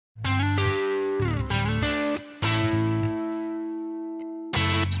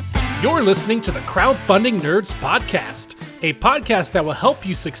You're listening to the Crowdfunding Nerds Podcast, a podcast that will help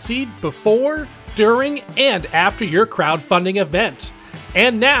you succeed before, during, and after your crowdfunding event.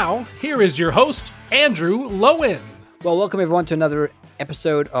 And now, here is your host, Andrew Lowen. Well, welcome everyone to another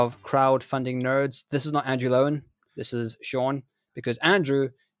episode of Crowdfunding Nerds. This is not Andrew Lowen. This is Sean, because Andrew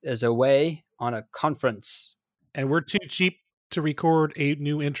is away on a conference. And we're too cheap to record a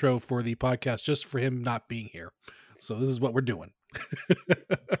new intro for the podcast just for him not being here. So this is what we're doing.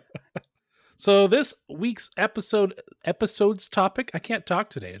 So this week's episode's topic, I can't talk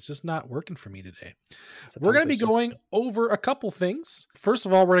today. It's just not working for me today. We're going to be going over a couple things. First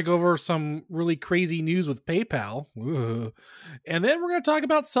of all, we're going to go over some really crazy news with PayPal. Ooh. And then we're going to talk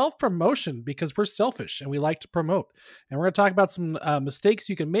about self-promotion because we're selfish and we like to promote. And we're going to talk about some mistakes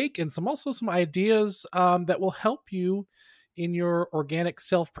you can make and some ideas that will help you in your organic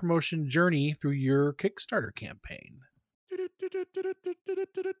self-promotion journey through your Kickstarter campaign.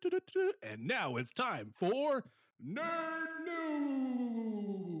 And now it's time for Nerd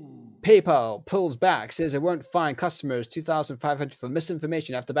News. PayPal pulls back, says it won't fine customers $2,500 for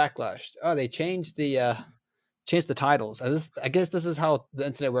misinformation after backlash. Oh, they changed the titles. I guess this is how the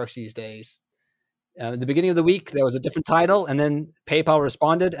internet works these days. At the beginning of the week, there was a different title, and then PayPal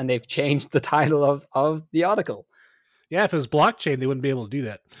responded, and they've changed the title of the article. Yeah, if it was blockchain, they wouldn't be able to do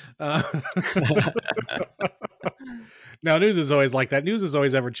that. Now, news is always like that. News is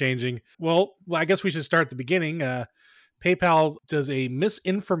always ever changing. Well, I guess we should start at the beginning. PayPal does a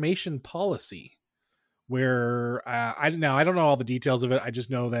misinformation policy where I don't know all the details of it. I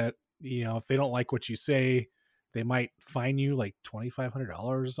just know that, if they don't like what you say, they might fine you like $2,500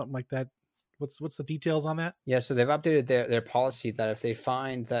 or something like that. What's the details on that? Yeah, so they've updated their policy that if they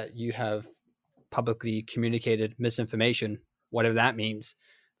find that you have publicly communicated misinformation, whatever that means,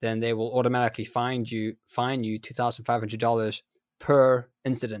 then they will automatically fine you $2,500 per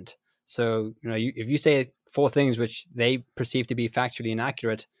incident. So, if you say 4 things which they perceive to be factually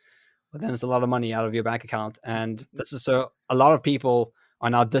inaccurate, well, then it's a lot of money out of your bank account. And this is so a lot of people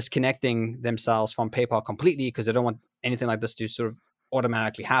are now disconnecting themselves from PayPal completely because they don't want anything like this to sort of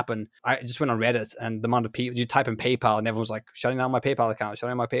automatically happen. I just went on Reddit, and the amount of people, you type in PayPal and everyone's like shutting down my PayPal account. So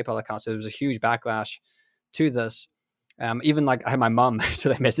there was a huge backlash to this. Even like I had my mom so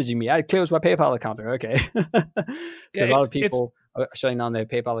they're messaging me, I closed my PayPal account. Okay. A lot of people are shutting down their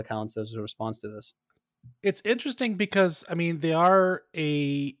PayPal accounts as a response to this. It's interesting because they are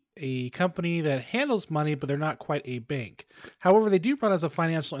a company that handles money, but they're not quite a bank. However, they do run as a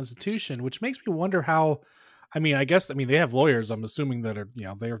financial institution, which makes me wonder how. They have lawyers. I'm assuming that are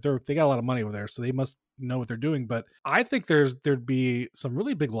they got a lot of money over there, so they must know what they're doing. But I think there'd be some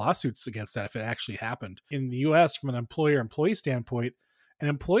really big lawsuits against that if it actually happened in the U.S. From an employee standpoint. An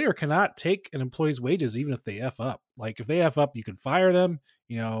employer cannot take an employee's wages even if they F up. Like if they F up, you can fire them,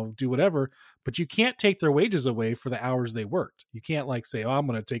 do whatever, but you can't take their wages away for the hours they worked. You can't say, oh, I'm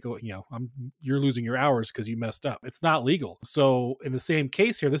going to take, you're losing your hours because you messed up. It's not legal. So in the same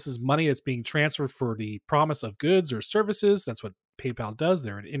case here, this is money that's being transferred for the promise of goods or services. That's what PayPal does.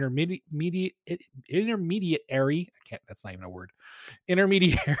 They're an intermediary. That's not even a word.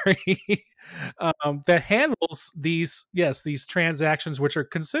 Intermediary that handles these transactions, which are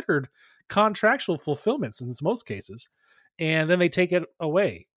considered contractual fulfillments in most cases. And then they take it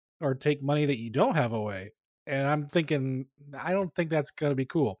away or take money that you don't have away. And I'm thinking, I don't think that's going to be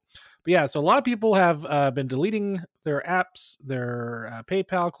cool. But yeah, so a lot of people have been deleting their apps, their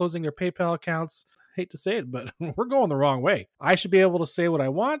PayPal, closing their PayPal accounts. Hate to say it, but we're going the wrong way. I should be able to say what I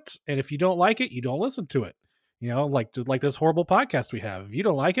want. And if you don't like it, you don't listen to it. Like this horrible podcast we have. If you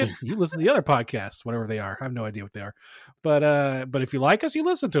don't like it, you listen to the other podcasts, whatever they are. I have no idea what they are. But if you like us, you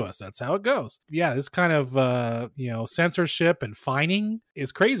listen to us. That's how it goes. Yeah, this kind of censorship and fining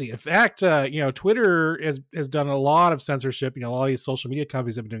is crazy. In fact, Twitter has done a lot of censorship. All these social media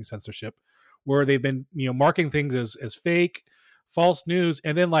companies have been doing censorship where they've been marking things as fake, false news,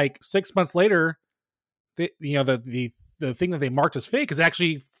 and then 6 months later, the thing that they marked as fake is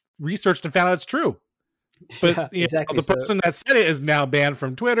actually researched and found out it's true. But exactly. The person that said it is now banned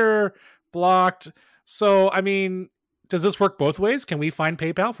from Twitter, blocked. So, does this work both ways? Can we find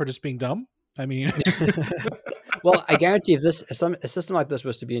PayPal for just being dumb? Well, I guarantee if a system like this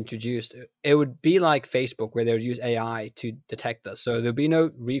was to be introduced, it would be like Facebook, where they would use AI to detect this. So there'd be no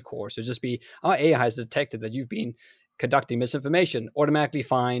recourse. It'd just be, our AI has detected that you've been conducting misinformation, automatically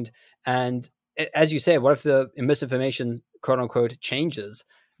fined. And as you said, what if the misinformation, quote unquote, changes?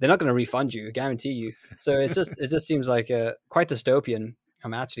 They're not going to refund you, I guarantee you. So it just seems like quite dystopian.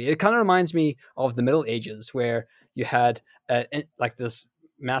 Actually, it kind of reminds me of the Middle Ages, where you had this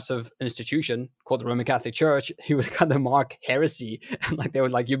massive institution called the Roman Catholic Church, who would kind of mark heresy, and like they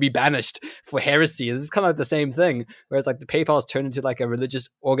would like, you'd be banished for heresy. This is kind of like the same thing, whereas like the PayPal is turned into like a religious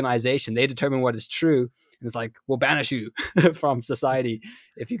organization. They determine what is true, and it's like, we'll banish you from society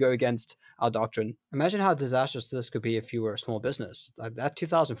if you go against our doctrine. Imagine how disastrous this could be if you were a small business. Like that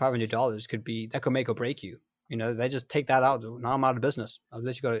 $2,500 could be, that could make or break you. You know, they just take that out. Now I'm out of business. I've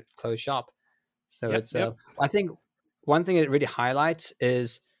literally got to close shop. So it's, I think one thing it really highlights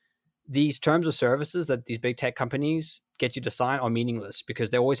is these terms of services that these big tech companies get you to sign are meaningless, because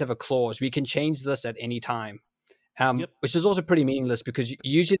they always have a clause, we can change this at any time, which is also pretty meaningless, because you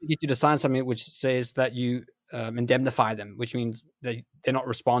usually get you to sign something which says that you indemnify them, which means that they're not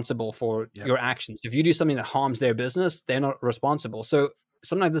responsible for your actions. If you do something that harms their business, they're not responsible. So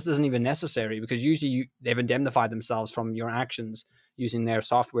something like this isn't even necessary, because usually they've indemnified themselves from your actions using their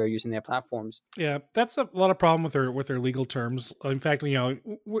software, using their platforms. Yeah, that's a lot of problem with their legal terms. In fact, you know,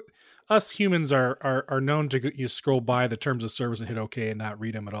 us humans are known to you scroll by the terms of service and hit OK and not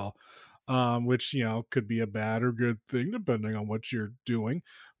read them at all, which, you know, could be a bad or good thing depending on what you're doing.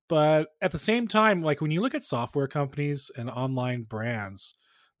 But at the same time, like when you look at software companies and online brands,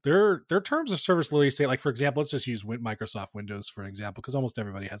 their terms of service literally say, like, for example, let's just use Microsoft Windows for an example, because almost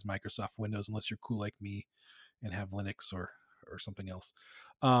everybody has Microsoft Windows unless you're cool like me and have Linux or something else.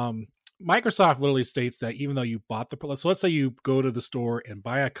 Microsoft literally states that even though you bought so let's say you go to the store and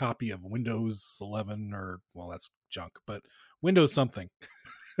buy a copy of Windows 11, or, well, that's junk, but Windows something.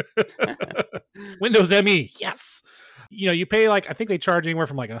 Windows ME, yes. You know, you pay, like, I think they charge anywhere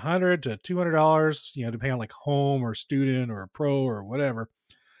from like $100 to $200, you know, depending on like home or student or a pro or whatever.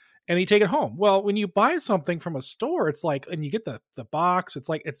 And you take it home. Well, when you buy something from a store, it's like, and you get the box, it's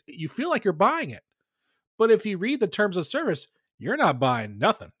like, you feel like you're buying it. But if you read the terms of service, you're not buying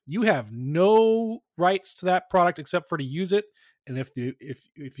nothing. You have no rights to that product except for to use it. And if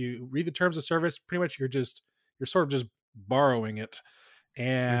you read the terms of service, pretty much you're sort of just borrowing it.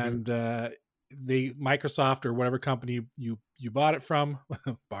 And the Microsoft or whatever company you bought it from,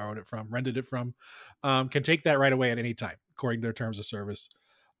 borrowed it from, rented it from, can take that right away at any time, according to their terms of service.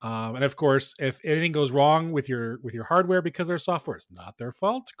 And of course, if anything goes wrong with your hardware because their software, is not their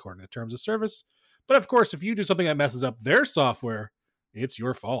fault, according to the terms of service. But of course, if you do something that messes up their software, it's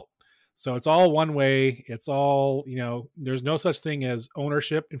your fault. So it's all one way. It's all, you know, there's no such thing as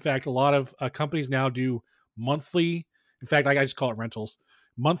ownership. In fact, a lot of companies now do monthly. In fact, I just call it rentals.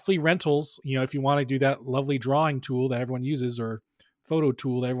 Monthly rentals, you know, if you want to do that lovely drawing tool that everyone uses, or photo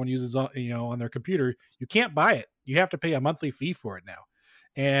tool that everyone uses, you know, on their computer, you can't buy it. You have to pay a monthly fee for it now.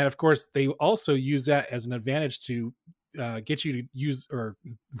 And of course, they also use that as an advantage to get you to use or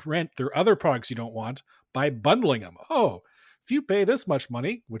rent their other products you don't want by bundling them. Oh, if you pay this much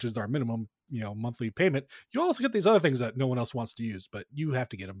money, which is our minimum, you know, monthly payment, you also get these other things that no one else wants to use, but you have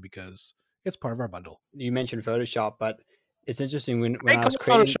to get them because it's part of our bundle. You mentioned Photoshop, but it's interesting when I was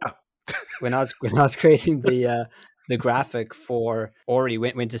creating when I was creating the graphic for Ori,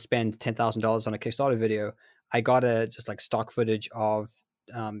 went to spend $10,000 on a Kickstarter video. I got just like stock footage of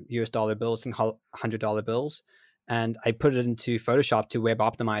US dollar bills and $100 bills. And I put it into Photoshop to web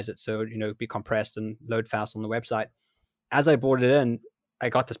optimize it, so, you know, be compressed and load fast on the website. As I brought it in, I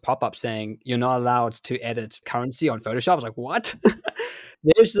got this pop-up saying, you're not allowed to edit currency on Photoshop. I was like, what?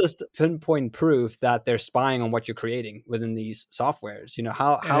 There's just pinpoint proof that they're spying on what you're creating within these softwares. You know,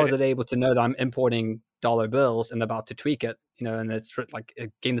 how is it able to know that I'm importing dollar bills and about to tweak it, you know, and it's like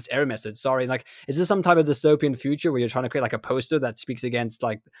getting this error message. Sorry, like, is this some type of dystopian future where you're trying to create like a poster that speaks against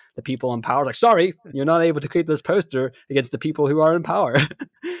like the people in power? Like, sorry, you're not able to create this poster against the people who are in power.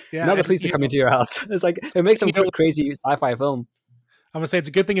 Yeah, now the police are coming to your house. It's like, it makes some crazy sci-fi film. I'm going to say it's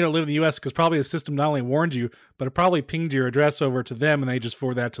a good thing you don't live in the US, because probably the system not only warned you, but it probably pinged your address over to them and they just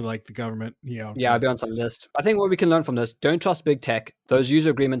forward that to like the government, you know. Yeah, I'll be on some list. I think what we can learn from this, don't trust big tech. Those user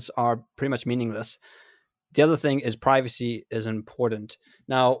agreements are pretty much meaningless. The other thing is privacy is important.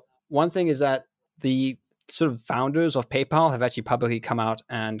 Now, one thing is that the sort of founders of PayPal have actually publicly come out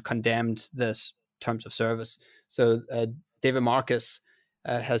and condemned this terms of service. So David Marcus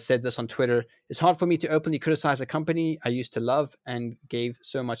has said this on Twitter. It's hard for me to openly criticize a company I used to love and gave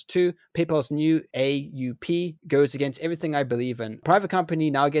so much to. PayPal's new AUP goes against everything I believe in. A private company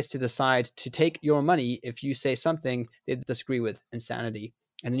now gets to decide to take your money if you say something they disagree with. Insanity.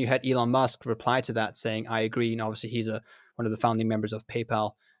 And then you had Elon Musk reply to that saying, I agree. And obviously he's one of the founding members of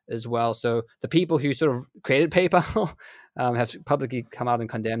PayPal as well. So the people who sort of created PayPal have publicly come out and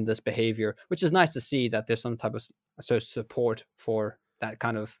condemned this behavior, which is nice to see that there's some type of support for that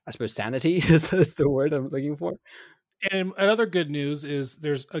kind of, I suppose, sanity is the word I'm looking for. And another good news is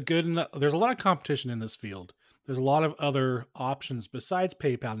there's a lot of competition in this field. there's a lot of other options besides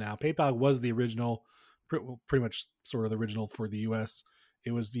PayPal now. PayPal was the original, pretty much sort of the original for the US.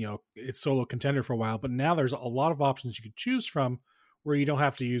 It was, it's solo contender for a while, but now there's a lot of options you could choose from where you don't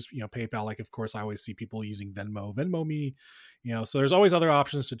have to use, PayPal. Like, of course, I always see people using Venmo me, so there's always other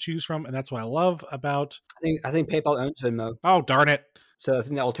options to choose from. And that's what I love about. I think PayPal owns Venmo. Oh, darn it. So I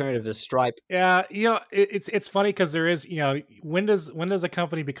think the alternative is Stripe. Yeah, it's funny because there is, when does a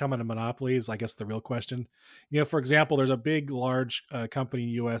company become a monopoly is, I guess, the real question. For example, there's a big, large company,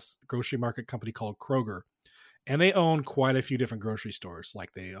 U.S. grocery market company called Kroger, and they own quite a few different grocery stores.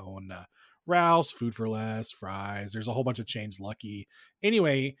 Like they own Ralph's, Food for Less, Fry's. There's a whole bunch of chains, Lucky.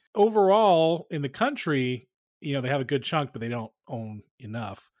 Anyway, overall in the country, they have a good chunk, but they don't own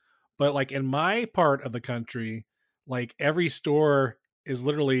enough. But like in my part of the country, like every store is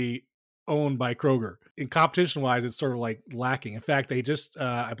literally owned by Kroger. In competition wise, it's sort of like lacking. In fact, they just,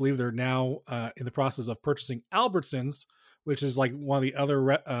 I believe they're now in the process of purchasing Albertsons, which is like one of the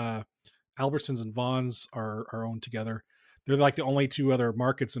other, Albertsons and Vons are owned together. They're like the only two other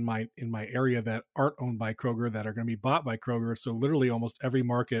markets in my area that aren't owned by Kroger that are going to be bought by Kroger. So literally almost every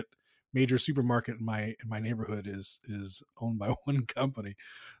major supermarket in my neighborhood is owned by one company.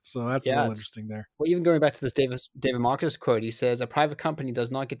 So that's a little interesting there. Well, even going back to this David Marcus quote, he says, a private company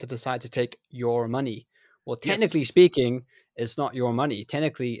does not get to decide to take your money. Well, technically speaking, it's not your money.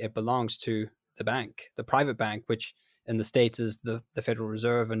 Technically, it belongs to the bank, the private bank, which in the States is the Federal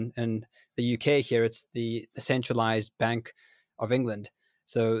Reserve, and in the UK here, it's the centralized Bank of England.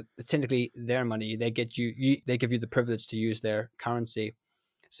 So it's technically their money. They get they give you the privilege to use their currency.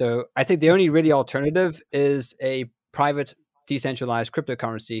 So I think the only really alternative is a private decentralized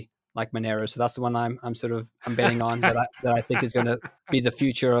cryptocurrency like Monero. So that's the one I'm betting on that I think is going to be the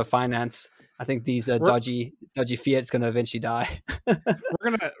future of finance. I think these dodgy fiat's going to eventually die.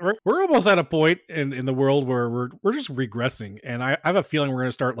 we're almost at a point in the world where we're just regressing, and I have a feeling we're going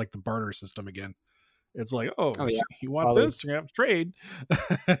to start like the barter system again. It's like, you want this? You're going to have to trade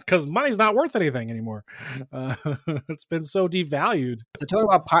because money's not worth anything anymore. It's been so devalued. So talking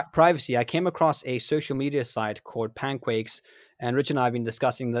about privacy, I came across a social media site called Pancakes, and Rich and I have been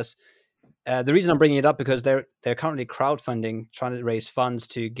discussing this. The reason I'm bringing it up because they're currently crowdfunding, trying to raise funds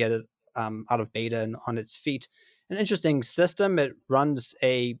to get it out of beta and on its feet. An interesting system. It runs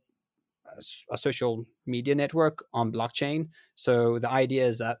a social media network on blockchain. So the idea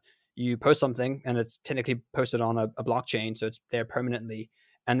is that you post something and it's technically posted on a blockchain, so it's there permanently.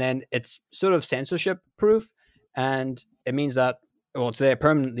 And then it's sort of censorship proof. And it means that, it's there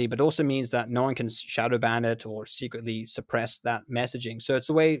permanently, but also means that no one can shadow ban it or secretly suppress that messaging. So it's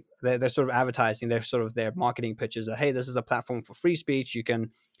a way they're sort of advertising, their marketing pitches that, hey, this is a platform for free speech. You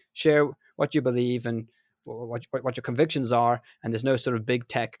can share what you believe and what your convictions are, and there's no sort of big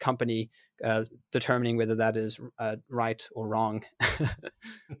tech company determining whether that is right or wrong.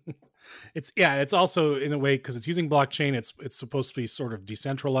 It's also in a way because it's using blockchain. It's supposed to be sort of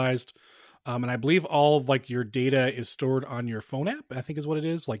decentralized, and I believe all of like your data is stored on your phone app. I think is what it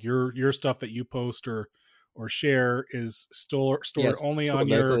is. Like your stuff that you post or share is stored only on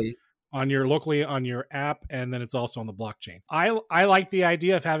your locally on your app, and then it's also on the blockchain. I like the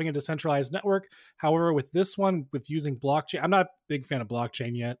idea of having a decentralized network. However, with this one, with using blockchain, I'm not a big fan of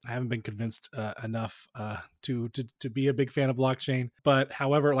blockchain yet. I haven't been convinced enough to be a big fan of blockchain. But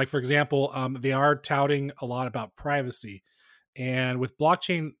however, like for example, they are touting a lot about privacy, and with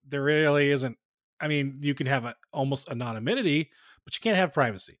blockchain, there really isn't. I mean, you can have almost anonymity, but you can't have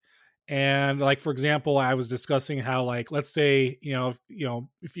privacy. And like, for example, I was discussing how, like, let's say,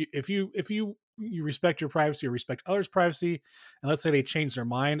 if you respect your privacy or respect others' privacy, and let's say they change their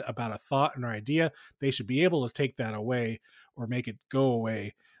mind about a thought and or idea, they should be able to take that away or make it go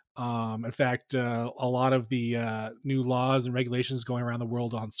away. In fact, a lot of the new laws and regulations going around the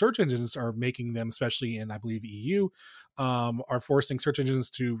world on search engines are making them, especially in, I believe, EU, are forcing search engines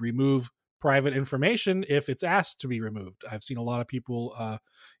to remove private information if it's asked to be removed. I've seen a lot of people,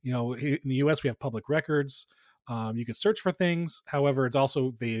 in the US, we have public records. You can search for things. However, it's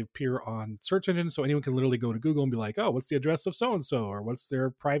also, they appear on search engines. So anyone can literally go to Google and be like, oh, what's the address of so-and-so, or what's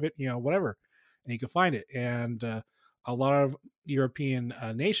their private, whatever. And you can find it. And a lot of European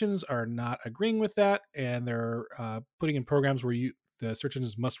nations are not agreeing with that. And they're putting in programs where the search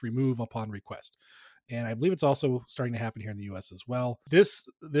engines must remove upon request. And I believe it's also starting to happen here in the U.S. as well. This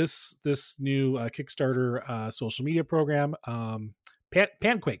new Kickstarter social media program,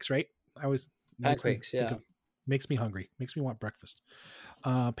 Pancakes, right? I always Pancakes, yeah. Makes me hungry. Makes me want breakfast.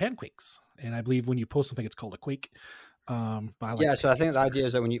 Pancakes, and I believe when you post something, it's called a quake. So I think the idea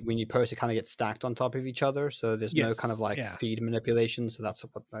is that when you post, it kind of gets stacked on top of each other, so there's no kind of feed manipulation. So that's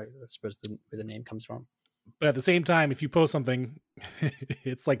what I suppose where the name comes from. But at the same time, if you post something,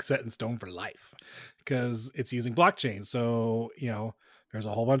 it's like set in stone for life because it's using blockchain. So, there's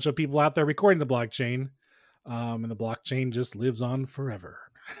a whole bunch of people out there recording the blockchain, and the blockchain just lives on forever.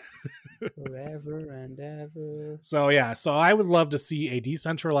 Forever and ever. So, yeah. So I would love to see a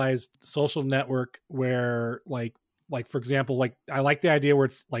decentralized social network where like for example, like I like the idea where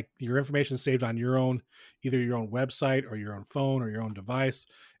it's like your information is saved on your own, either your own website or your own phone or your own device,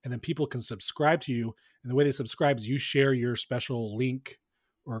 and then people can subscribe to you. And the way they subscribe is you share your special link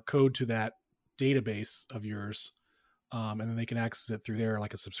or code to that database of yours, and then they can access it through there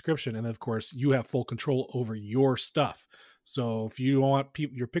like a subscription. And then of course you have full control over your stuff. So if you don't want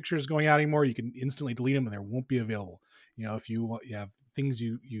your pictures going out anymore, you can instantly delete them and they won't be available. If you have things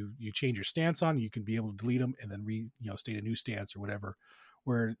you change your stance on, you can be able to delete them and then state a new stance or whatever,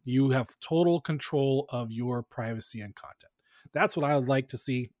 where you have total control of your privacy and content. That's what I would like to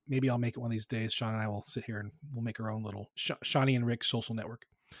see. Maybe I'll make it one of these days. Sean and I will sit here and we'll make our own little Shawnee and Rick social network.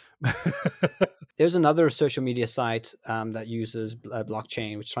 There's another social media site that uses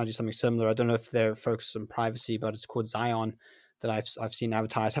blockchain, which tries to do something similar. I don't know if they're focused on privacy, but it's called Zion that I've seen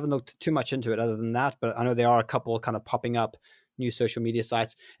advertised. I haven't looked too much into it other than that, but I know there are a couple kind of popping up new social media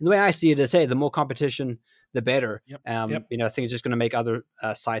sites. And the way I see it is, hey, the more competition, the better. Yep. I think it's just going to make other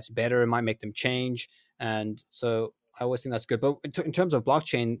sites better. It might make them change. And so I always think that's good. But in terms of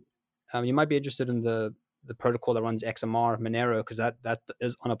blockchain, you might be interested in the protocol that runs XMR, Monero, because that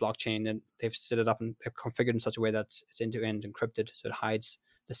is on a blockchain and they've set it up and configured in such a way that it's end-to-end encrypted, so it hides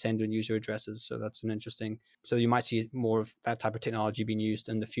the sender and user addresses. So that's an interesting. So you might see more of that type of technology being used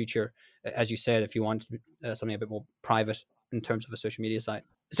in the future, as you said, if you want something a bit more private in terms of a social media site.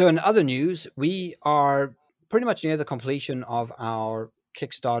 So in other news, we are pretty much near the completion of our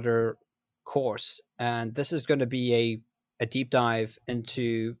Kickstarter course, and this is going to be a deep dive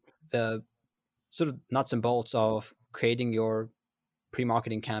into the sort of nuts and bolts of creating your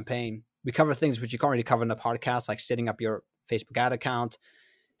pre-marketing campaign. We cover things which you can't really cover in a podcast, like setting up your Facebook ad account,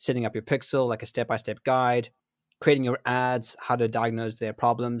 setting up your pixel, like a step-by-step guide, creating your ads, how to diagnose their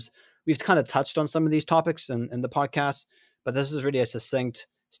problems. We've kind of touched on some of these topics in the podcast, but this is really a succinct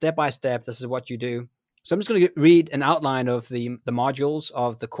step-by-step. This is what you do. So I'm just going to read an outline of the modules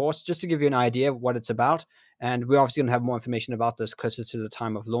of the course, just to give you an idea of what it's about. And we're obviously going to have more information about this closer to the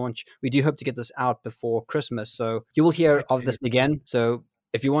time of launch. We do hope to get this out before Christmas. So you will hear of this again. So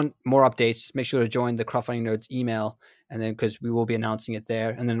if you want more updates, just make sure to join the Crowdfunding Nerds email, and then because we will be announcing it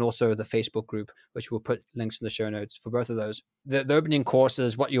there. And then also the Facebook group, which we'll put links in the show notes for both of those. The opening course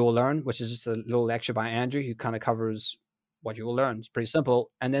is What You Will Learn, which is just a little lecture by Andrew, who kind of covers what you will learn. It's pretty simple.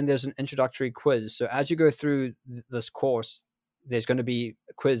 And then there's an introductory quiz. So as you go through this course, there's going to be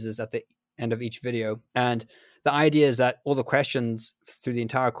quizzes at the end of each video. And the idea is that all the questions through the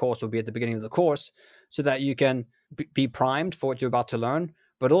entire course will be at the beginning of the course, so that you can be primed for what you're about to learn,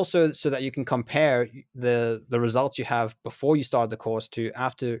 but also so that you can compare the results you have before you start the course to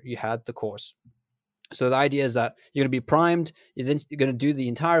after you had the course. So the idea is that you're going to be primed. You're going to do the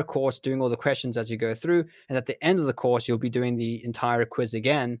entire course, doing all the questions as you go through. And at the end of the course, you'll be doing the entire quiz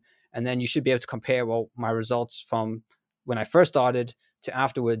again. And then you should be able to compare, my results from when I first started to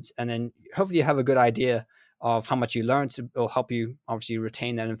afterwards. And then hopefully you have a good idea of how much you learned. It'll help you obviously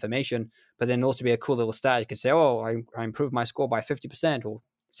retain that information, but then also be a cool little stat. You can say, I improved my score by 50% or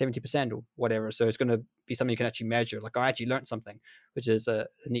 70% or whatever. So it's going to be something you can actually measure. Like, I actually learned something, which is a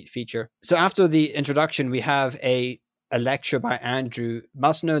neat feature. So after the introduction, we have a lecture by Andrew,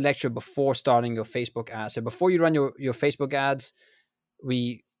 must-know lecture before starting your Facebook ads. So before you run your Facebook ads,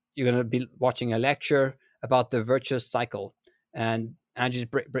 you're going to be watching a lecture about the virtuous cycle. And Andrew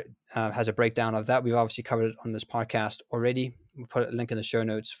has a breakdown of that. We've obviously covered it on this podcast already. We'll put a link in the show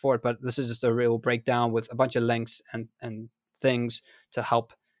notes for it, but this is just a real breakdown with a bunch of links and things to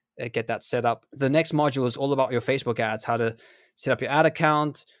help get that set up. The next module is all about your Facebook ads, how to set up your ad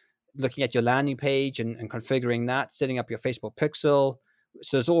account, looking at your landing page and configuring that, setting up your Facebook pixel.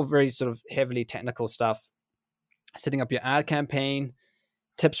 So it's all very sort of heavily technical stuff. Setting up your ad campaign,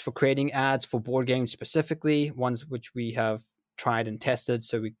 tips for creating ads for board games specifically, ones which we have tried and tested.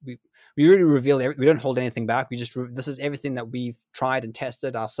 So we really reveal, we don't hold anything back. This is everything that we've tried and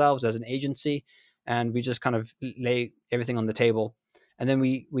tested ourselves as an agency, and we just kind of lay everything on the table. And then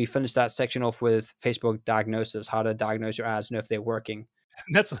we finish that section off with Facebook diagnosis, how to diagnose your ads, know if they're working.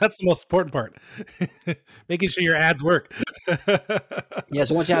 That's the most important part, making sure your ads work. Yeah.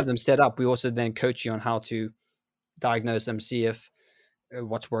 So once you have them set up, we also then coach you on how to diagnose them, see if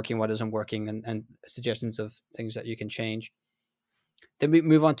what's working, what isn't working, and suggestions of things that you can change. Then we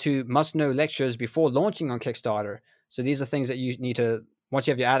move on to must-know lectures before launching on Kickstarter. So these are things that you need to once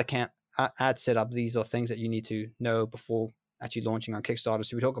you have your ad set up, these are things that you need to know before actually launching on Kickstarter.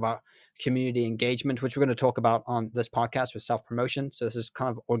 So we talk about community engagement, which we're going to talk about on this podcast with self-promotion. So this is kind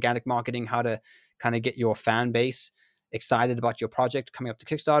of organic marketing, how to kind of get your fan base excited about your project coming up to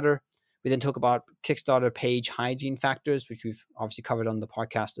Kickstarter. We then talk about Kickstarter page hygiene factors, which we've obviously covered on the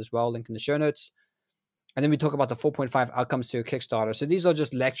podcast as well, link in the show notes. And then we talk about the 4.5 outcomes to a Kickstarter. So these are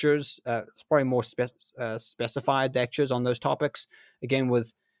just lectures. It's probably more specified lectures on those topics. Again,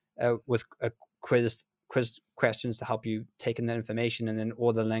 with quiz questions to help you take in that information, and then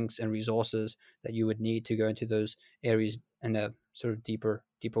all the links and resources that you would need to go into those areas in a sort of deeper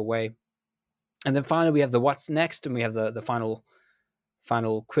way. And then finally, we have the what's next, and we have the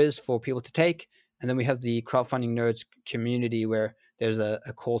final quiz for people to take. And then we have the Crowdfunding Nerds community, where there's a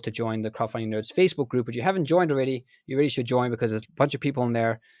call to join the Crowdfunding Nerds Facebook group, which you haven't joined already. You really should join, because there's a bunch of people in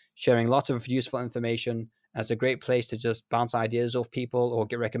there sharing lots of useful information. And it's a great place to just bounce ideas off people or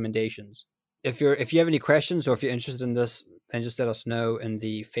get recommendations. If you have any questions, or if you're interested in this, then just let us know in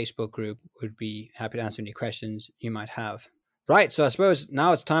the Facebook group. We'd be happy to answer any questions you might have. Right, so I suppose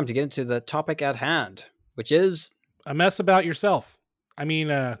now it's time to get into the topic at hand, which is a mess about yourself. I mean,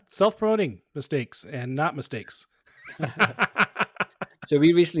 self-promoting mistakes and not mistakes. So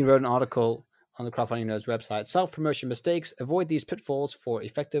we recently wrote an article on the Crowdfunding Nerds website, Self-Promotion Mistakes, Avoid These Pitfalls for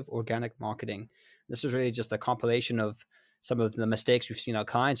Effective Organic Marketing. This is really just a compilation of some of the mistakes we've seen our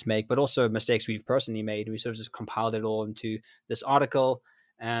clients make, but also mistakes we've personally made. We sort of just compiled it all into this article,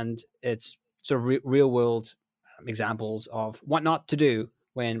 and it's sort of real-world examples of what not to do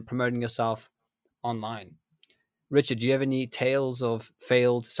when promoting yourself online. Richard, do you have any tales of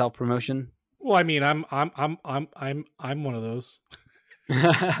failed self-promotion? Well, I mean, I'm one of those.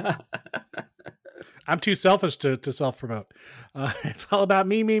 I'm too selfish to self-promote. It's all about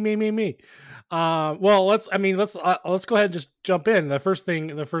me. Well, let's go ahead and just jump in. The first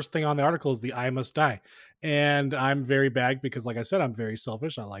thing on the article is the I must die. And I'm very bagged because, like I said, I'm very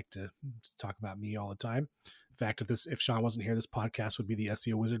selfish. I like to talk about me all the time. In fact, if Sean wasn't here, this podcast would be the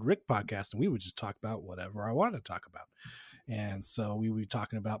SEO Wizard Rick podcast, and we would just talk about whatever I wanted to talk about. And so we would be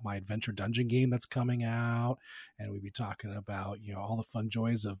talking about my adventure dungeon game that's coming out, and we'd be talking about, all the fun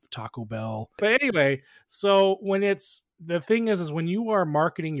joys of Taco Bell. But anyway, so the thing is when you are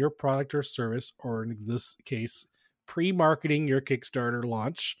marketing your product or service, or in this case, pre-marketing your Kickstarter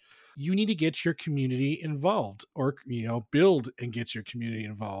launch, you need to get your community involved, or, build and get your community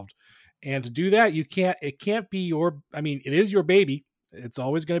involved. And to do that, it can't be it is your baby. It's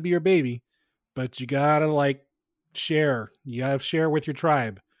always going to be your baby, but you gotta share. You gotta share with your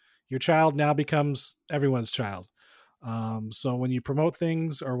tribe. Your child now becomes everyone's child. So when you promote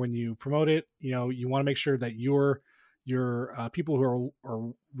things, or when you promote it, you want to make sure that your people who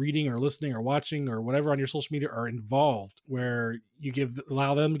are reading or listening or watching or whatever on your social media are involved, where you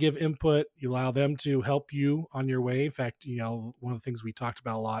allow them to give input, you allow them to help you on your way. In fact, one of the things we talked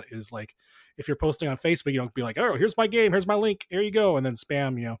about a lot is if you're posting on Facebook, you don't be like, oh, here's my game, here's my link, here you go, and then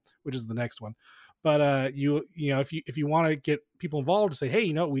spam, which is the next one. But if you want to get people involved, to say,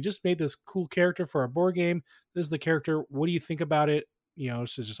 hey, we just made this cool character for our board game. This is the character. What do you think about it?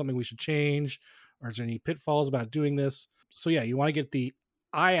 Is there something we should change? Or is there any pitfalls about doing this? So yeah, you want to get the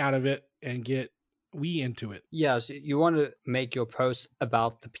I out of it and get we into it. Yeah, so you want to make your posts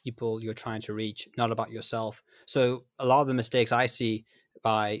about the people you're trying to reach, not about yourself. So a lot of the mistakes I see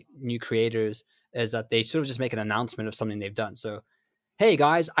by new creators is that they sort of just make an announcement of something they've done. So, hey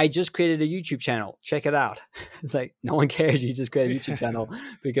guys, I just created a YouTube channel. Check it out. It's like, no one cares you just created a YouTube channel,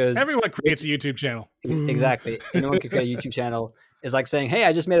 because everyone creates a YouTube channel. Exactly. Anyone can create a YouTube channel. It's like saying, hey,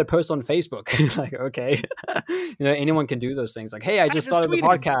 I just made a post on Facebook. Like, okay. Anyone can do those things. Like, hey, I just started a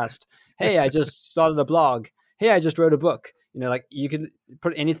podcast. Hey, I just started a blog. Hey, I just wrote a book. You could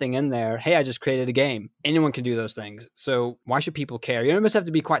put anything in there. Hey, I just created a game. Anyone can do those things. So why should people care? You almost have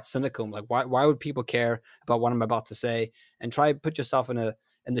to be quite cynical. Like, why would people care about what I'm about to say? And try to put yourself in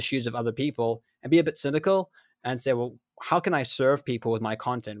the shoes of other people and be a bit cynical and say, well, how can I serve people with my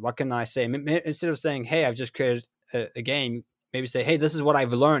content? What can I say? Instead of saying, hey, I've just created a game, maybe say, hey, this is what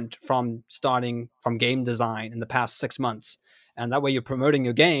I've learned from starting from game design in the past 6 months. And that way you're promoting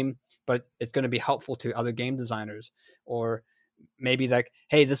your game, but it's going to be helpful to other game designers. Or maybe like,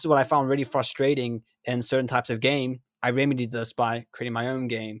 hey, this is what I found really frustrating in certain types of game. I remedied this by creating my own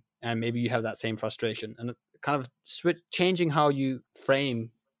game. And maybe you have that same frustration. And kind of changing how you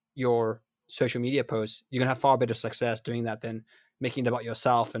frame your social media posts, you're going to have far better success doing that than making it about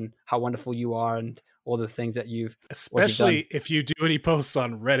yourself and how wonderful you are and all the things that you've especially if you do any posts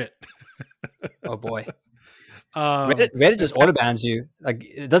on Reddit. Oh boy. Reddit In just auto bans you. Like,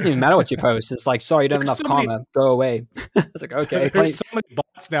 it doesn't even matter what you post. It's like, sorry, you don't have there's enough so many karma. Go away. It's like, okay, there's so many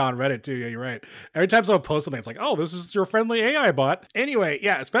bots now on Reddit too. Yeah, you're right. Every time someone posts something, it's like, oh, this is your friendly AI bot. Anyway,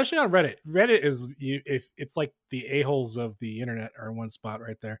 yeah, especially on Reddit. Reddit is if it's like the a-holes of the internet are in one spot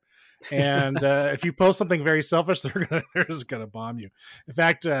right there. And if you post something very selfish, they're just gonna bomb you. In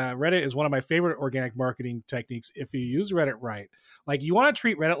fact, Reddit is one of my favorite organic marketing techniques if you use Reddit right. Like, you want to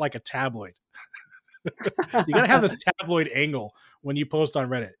treat Reddit like a tabloid. You got to have this tabloid angle when you post on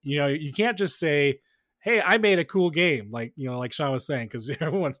Reddit. You know, you can't just say, hey, I made a cool game, like, you know, like Sean was saying, because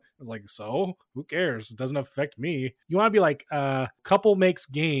everyone was like, so who cares? It doesn't affect me. You want to be like, couple makes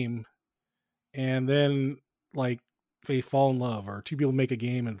game, and then like they fall in love, or two people make a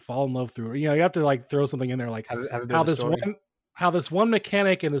game and fall in love through it. You know, you have to like throw something in there, like have a bit how of a this story. one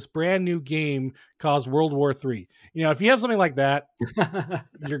mechanic in this brand new game caused World War III. You know, if you have something like that,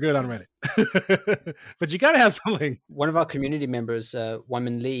 you're good on Reddit. But you got to have something. One of our community members,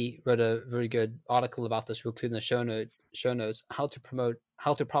 Wyman Lee, wrote a very good article about this. We'll include in the show notes, how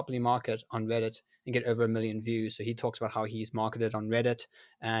to properly market on Reddit and get over 1 million views. So he talks about how he's marketed on Reddit.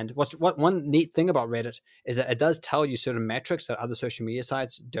 And what one neat thing about Reddit is that it does tell you certain metrics that other social media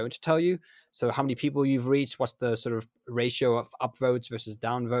sites don't tell you. So how many people you've reached, what's the sort of ratio of upvotes versus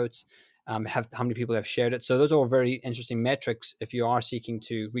downvotes, how many people have shared it. So those are all very interesting metrics if you are seeking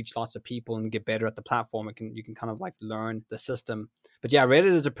to reach lots of people and get better at the platform. You can kind of like learn the system. But yeah,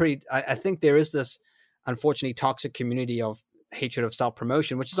 Reddit is I think there is this unfortunately toxic community of hatred of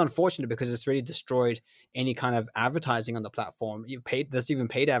self-promotion, which is unfortunate because it's really destroyed any kind of advertising on the platform. There's even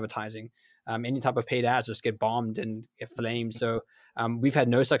paid advertising. Any type of paid ads just get bombed and get flamed. So we've had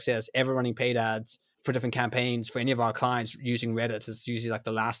no success ever running paid ads for different campaigns for any of our clients using Reddit. It's usually like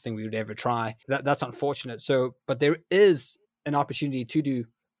the last thing we would ever try. That's unfortunate. So, but there is an opportunity to do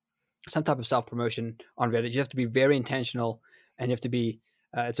some type of self-promotion on Reddit. You have to be very intentional, and you have to be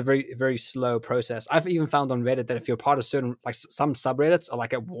it's a very, very slow process. I've even found on Reddit that if you're part of certain, like some subreddits are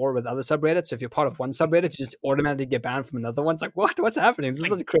like at war with other subreddits. So if you're part of one subreddit, you just automatically get banned from another one. It's like, what's happening? This is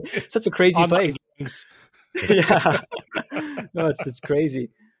such a crazy place. Yeah, no, it's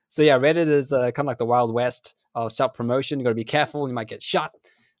crazy. So yeah, Reddit is kind of like the Wild West of self-promotion. You got to be careful. You might get shot,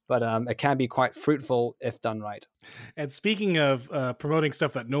 but it can be quite fruitful if done right. And speaking of promoting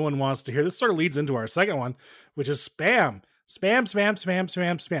stuff that no one wants to hear, this sort of leads into our second one, which is spam.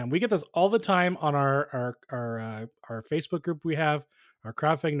 Spam. We get this all the time on our Facebook group we have, our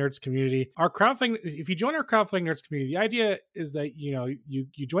Crowdfunding Nerds community. If you join our Crowdfunding Nerds community, the idea is that, you know,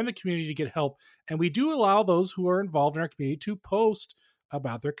 you join the community to get help, and we do allow those who are involved in our community to post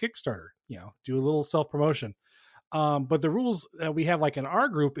about their Kickstarter, you know, do a little self-promotion. But the rules that we have, like in our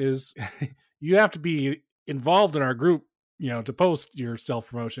group, is you have to be involved in our group, you know, to post your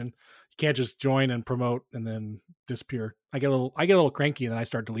self-promotion. You can't just join and promote and then disappear. I get a little cranky, and then I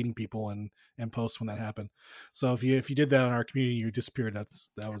start deleting people and posts when that happened. So if you did that in our community, you disappeared. That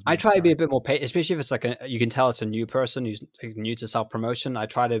was me. I try to be a bit more patient, especially if it's like you can tell it's a new person who's new to self-promotion. I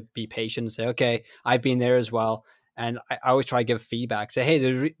try to be patient and say, okay, I've been there as well. And I always try to give feedback. Say,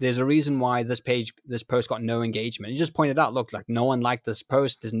 hey, there's a reason why this post got no engagement. You just pointed out, look, like no one liked this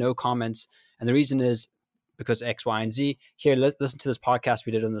post. There's no comments. And the reason is because X, Y, and Z. Here, listen to this podcast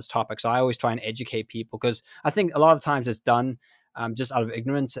we did on this topic. So I always try and educate people, because I think a lot of times it's done just out of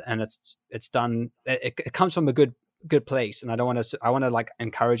ignorance, and it's done. It comes from a good place, and I want to like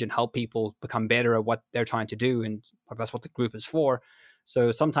encourage and help people become better at what they're trying to do, and that's what the group is for.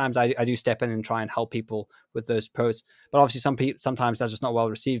 So sometimes I do step in and try and help people with those posts, but obviously sometimes that's just not well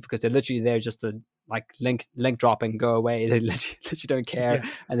received, because they're literally there just to like link drop and go away. They literally don't care,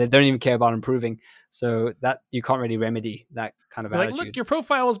 and they don't even care about improving. So that you can't really remedy that kind of attitude. Like, look, your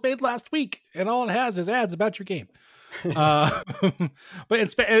profile was made last week, and all it has is ads about your game. But in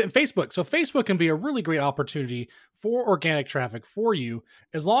Facebook, so Facebook can be a really great opportunity for organic traffic for you,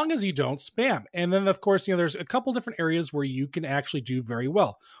 as long as you don't spam. And then, of course, you know, there's a couple different areas where you can actually do very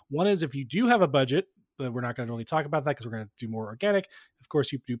well. One is if you do have a budget, but we're not going to really talk about that because we're going to do more organic. Of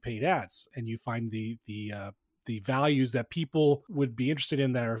course, you do paid ads, and you find the values that people would be interested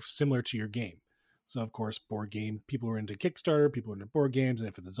in that are similar to your game. So, of course, board game, people are into Kickstarter, people are into board games. And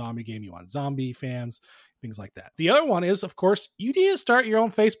if it's a zombie game, you want zombie fans, things like that. The other one is, of course, you need to start your own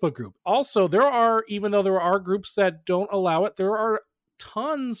Facebook group. Also, even though there are groups that don't allow it, there are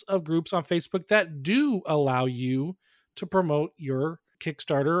tons of groups on Facebook that do allow you to promote your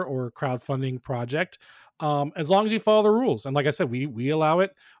Kickstarter or crowdfunding project, as long as you follow the rules. And like I said, we allow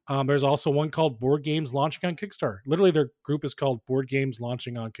it. There's also one called Board Games Launching on Kickstarter. Literally, their group is called Board Games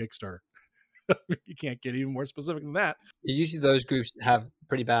Launching on Kickstarter. You can't get even more specific than that. Usually those groups have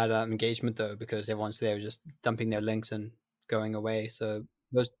pretty bad engagement though, because everyone's there just dumping their links and going away. So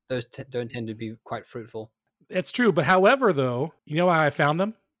those don't tend to be quite fruitful. It's true. But however, though, you know how I found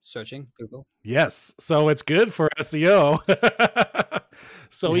them? Searching Google. Yes. So it's good for SEO.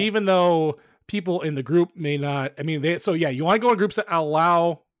 So even though people in the group may not, I mean, you want to go to groups that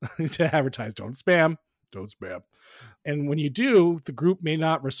allow to advertise. Don't spam. And when you do, the group may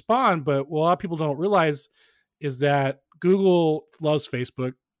not respond. But what a lot of people don't realize is that Google loves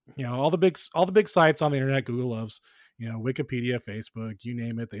Facebook. You know, all the big sites on the internet, Google loves. You know, Wikipedia, Facebook, you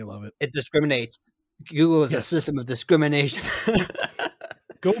name it, they love it. It discriminates. Google is a system of discrimination.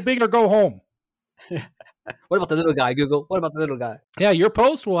 Go big or go home. What about the little guy, Google? What about the little guy? Yeah, your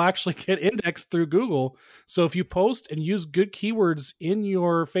post will actually get indexed through Google. So if you post and use good keywords in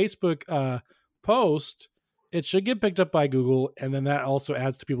your Facebook post, it should get picked up by Google. And then that also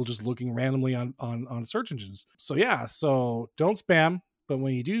adds to people just looking randomly on search engines. So yeah, so don't spam. But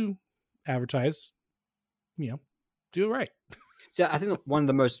when you do advertise, you know, do it right. So I think one of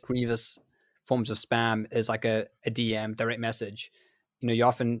the most grievous forms of spam is like a DM, direct message. You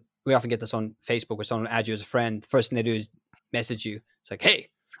know, we often get this on Facebook where someone adds you as a friend. The first thing they do is message you. It's like, hey,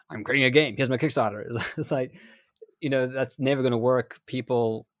 I'm creating a game. Here's my Kickstarter. It's like, you know, that's never going to work.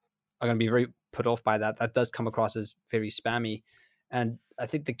 People are going to be very put off by that. That does come across as very spammy. And I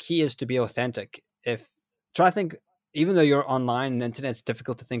think the key is to be authentic. Even though you're online and the internet, it's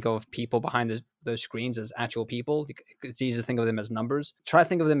difficult to think of people behind those screens as actual people. It's easy to think of them as numbers. Try to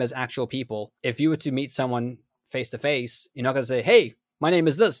think of them as actual people. If you were to meet someone face to face, you're not going to say, hey, my name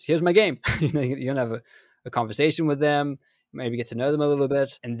is this. Here's my game. You're going to have a conversation with them, maybe get to know them a little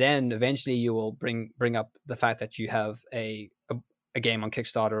bit. And then eventually you will bring up the fact that you have a game on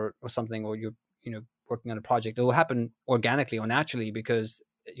Kickstarter or something, or you're working on a project. It will happen organically or naturally because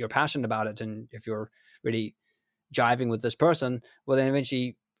you're passionate about it. And if you're really jiving with this person, well, then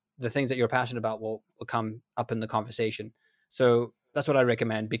eventually the things that you're passionate about will come up in the conversation. So that's what I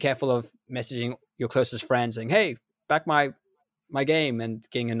recommend. Be careful of messaging your closest friends saying, hey, back my game, and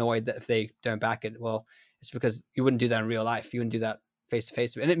getting annoyed that if they don't back it. Well, it's because you wouldn't do that in real life. You wouldn't do that face to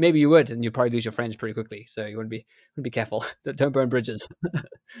face. And maybe you would, and you'd probably lose your friends pretty quickly. So you want to be careful. Don't burn bridges.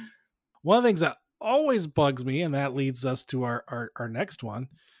 One of the things that always bugs me, and that leads us to our next one,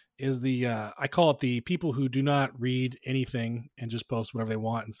 is I call it the people who do not read anything and just post whatever they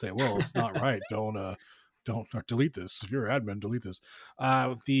want and say, well, it's not right. Don't delete this. If you're an admin, delete this.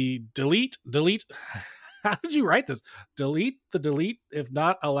 The delete. How did you write this? Delete if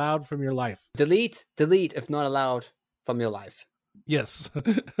not allowed from your life. Delete if not allowed from your life. Yes.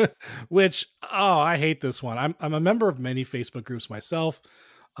 Which, I hate this one. I'm a member of many Facebook groups myself.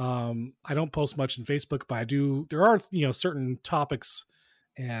 I don't post much in Facebook, but I do. There are, certain topics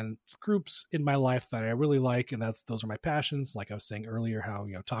and groups in my life that I really like, and those are my passions. Like I was saying earlier, how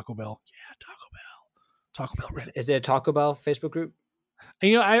Taco Bell. Yeah, Taco Bell. Is there a Taco Bell Facebook group?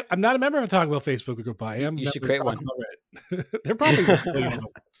 And, I'm not a member of a Taco Bell Facebook group. I am. You should create one. They're probably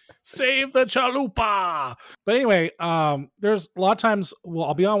save the chalupa. But anyway, there's a lot of times. Well,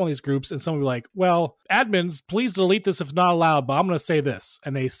 I'll be on one of these groups, and someone will be like, "Well, admins, please delete this if not allowed." But I'm going to say this,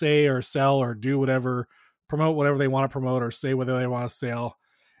 and they say or sell or do whatever, promote whatever they want to promote, or say whether they want to sell.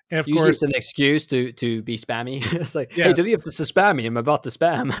 And of Usually course, it's an excuse to be spammy. It's like, yes. Hey, delete this to spam me. I'm about to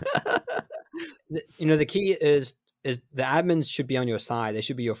spam. The key is the admins should be on your side. They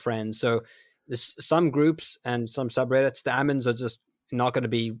should be your friends. So there's some groups and some subreddits, the admins are just not going to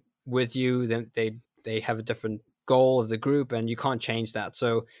be with you. Then they have a different goal of the group, and you can't change that.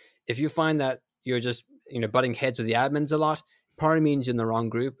 So if you find that you're just butting heads with the admins a lot, probably means you're in the wrong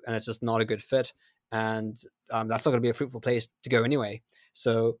group and it's just not a good fit. And that's not going to be a fruitful place to go anyway.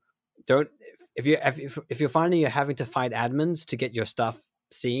 So if you're finding you're having to fight admins to get your stuff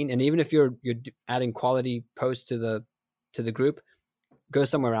seen, and even if you're adding quality posts to the group, go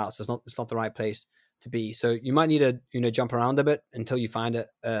somewhere else. It's not the right place to be. So you might need to jump around a bit until you find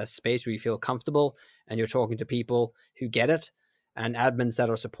a space where you feel comfortable and you're talking to people who get it and admins that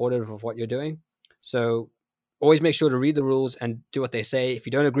are supportive of what you're doing. So always make sure to read the rules and do what they say. If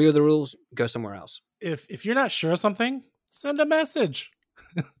you don't agree with the rules, go somewhere else. If you're not sure of something, send a message.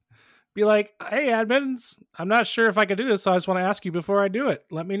 Be like, hey, admins, I'm not sure if I can do this, so I just want to ask you before I do it.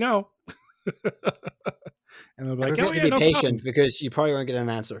 Let me know. And they'll be like, be patient problem. Because you probably won't get an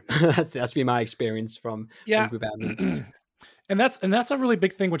answer. That's been my experience from group admins. And that's a really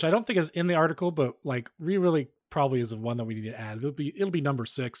big thing, which I don't think is in the article, but like really probably is the one that we need to add. It'll be number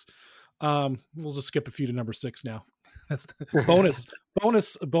 6. We'll just skip a few to number 6 now. That's bonus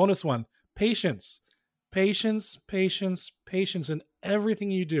one. Patience in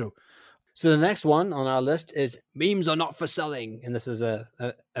everything you do. So the next one on our list is memes are not for selling, and this is a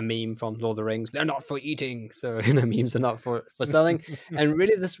meme from Lord of the Rings. They're not for eating, so memes are not for selling. And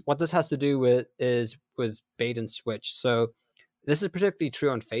really, what this has to do with is with bait and switch. So this is particularly true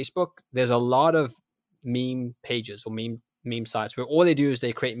on Facebook. There's a lot of meme pages or meme sites where all they do is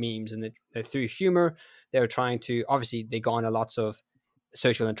they create memes, and they're through humor. They're trying to, obviously they garner lots of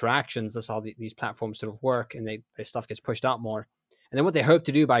social interactions. That's how these platforms sort of work, and their stuff gets pushed out more. And then what they hope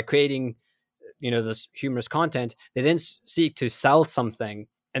to do by creating, this humorous content, they then seek to sell something.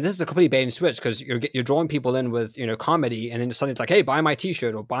 And this is a complete bait and switch, because you're drawing people in with, comedy, and then suddenly it's like, hey, buy my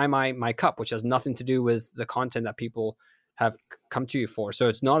t-shirt or buy my cup, which has nothing to do with the content that people have come to you for. So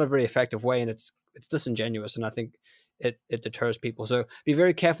it's not a very effective way, and it's disingenuous, and I think it deters people. So be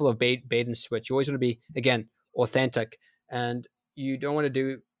very careful of bait and switch. You always want to be, again, authentic, and you don't want to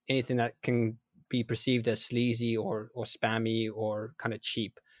do anything that can be perceived as sleazy or spammy or kind of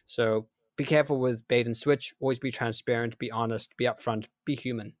cheap. So be careful with bait and switch. Always be transparent, be honest, be upfront, be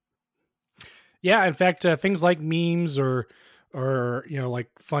human. Yeah, in fact, things like memes or like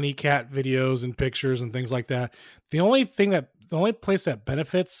funny cat videos and pictures and things like that. The only place that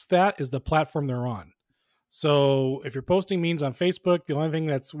benefits that is the platform they're on. So if you're posting memes on Facebook, the only thing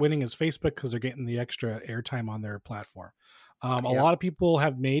that's winning is Facebook, because they're getting the extra airtime on their platform. A lot of people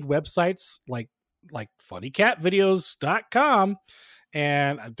have made websites like funnycatvideos.com,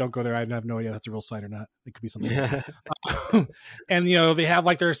 and don't go there. I have no idea if that's a real site or not. It could be something else. And they have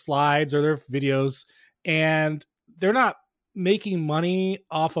like their slides or their videos, and they're not making money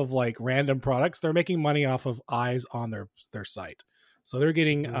off of like random products. They're making money off of eyes on their site. So they're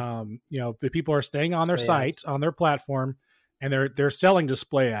getting the people are staying on their site, on their platform, and they're selling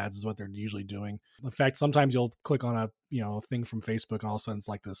display ads is what they're usually doing. In fact, sometimes you'll click on a thing from Facebook, and all of a sudden it's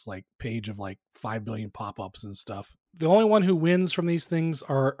like this like page of like 5 billion pop-ups and stuff. The only one who wins from these things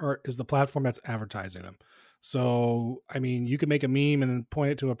is the platform that's advertising them. So I mean, you can make a meme and then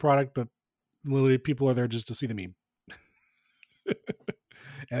point it to a product, but literally people are there just to see the meme.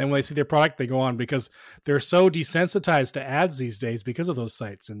 And then when they see their product, they go on, because they're so desensitized to ads these days because of those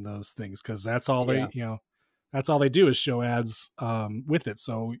sites and those things, because that's all they that's all they do is show ads with it.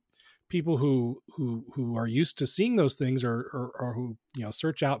 So people who are used to seeing those things or who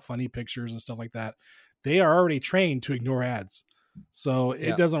search out funny pictures and stuff like that, they are already trained to ignore ads. So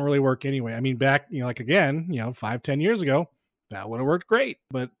it doesn't really work anyway. I mean, back 5-10 years ago, that would have worked great.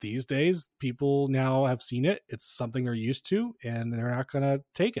 But these days, people now have seen it. It's something they're used to, and they're not going to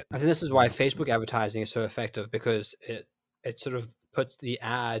take it. I think this is why Facebook advertising is so effective, because it sort of puts the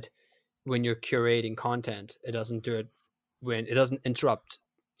ad when you're curating content. It doesn't do it when it doesn't interrupt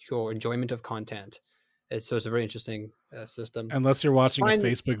your enjoyment of content. So it's a very interesting system. Unless you're watching a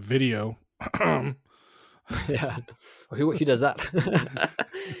Facebook video. Yeah. Who does that?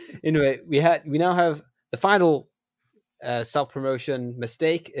 Anyway, we now have the final self-promotion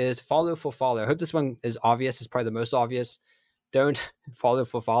mistake is follow for follow. I hope this one is obvious. It's probably the most obvious. Don't follow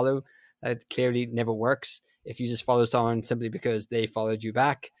for follow. That clearly never works. If you just follow someone simply because they followed you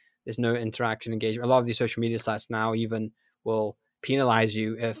back, there's no interaction, engagement. A lot of these social media sites now even will penalize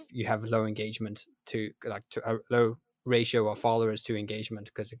you if you have low engagement to a low ratio of followers to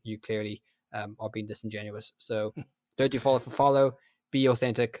engagement, because you clearly are being disingenuous. So don't do follow for follow. Be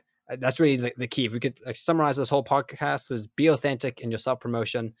authentic. That's really the key. If we could summarize this whole podcast, is be authentic in your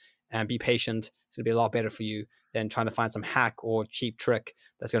self-promotion and be patient. It's going to be a lot better for you than trying to find some hack or cheap trick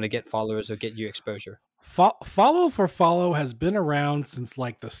that's going to get followers or get you exposure. Follow for follow has been around since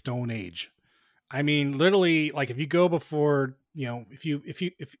like the Stone Age. I mean, literally, like if you go before, if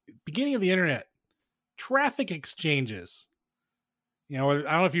beginning of the internet, traffic exchanges. I don't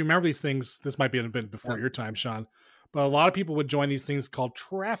know if you remember these things. This might be a bit before your time, Sean. But a lot of people would join these things called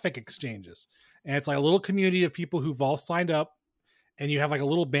traffic exchanges. And it's like a little community of people who've all signed up, and you have like a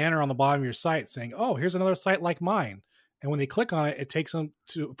little banner on the bottom of your site saying, oh, here's another site like mine. And when they click on it, it takes them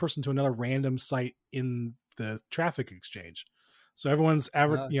to a person to another random site in the traffic exchange. So everyone's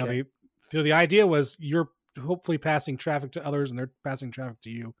so the idea was you're hopefully passing traffic to others and they're passing traffic to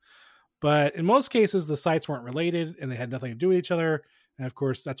you. But in most cases, the sites weren't related and they had nothing to do with each other. And of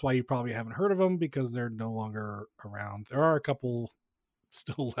course, that's why you probably haven't heard of them, because they're no longer around. There are a couple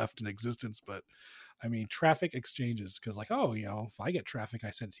still left in existence, but I mean, traffic exchanges, because like, if I get traffic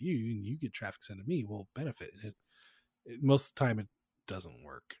I send to you and you get traffic sent to me, we'll benefit. Most of the time, it doesn't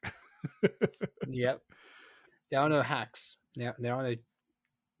work. Yep. There are no hacks. There are no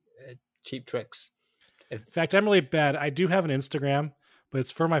cheap tricks. In fact, I'm really bad. I do have an Instagram, but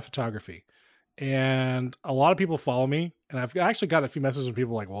it's for my photography. And a lot of people follow me, and I've actually got a few messages from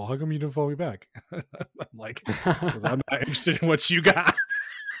people like, well, how come you didn't follow me back? I'm like, because I'm not interested in what you got.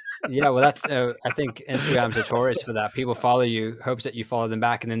 Yeah, well, that's I think Instagram's notorious for that. People follow you, hopes that you follow them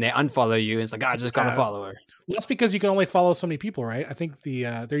back, and then they unfollow you. And it's like, I just got to Uh, follow her. well, that's because you can only follow so many people, right? I think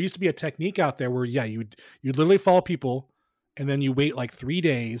there used to be a technique out there where you'd literally follow people, and then you wait like 3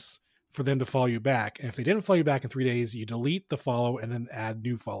 days for them to follow you back. And if they didn't follow you back in 3 days, you delete the follow and then add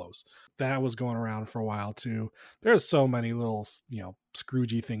new follows. That was going around for a while too. There's so many little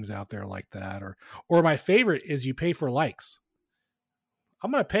Scroogey things out there like that. Or my favorite is you pay for likes.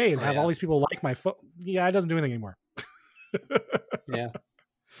 I'm gonna pay and have all these people like my phone. Yeah, it doesn't do anything anymore. Yeah.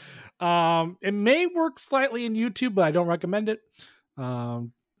 It may work slightly in YouTube, but I don't recommend it.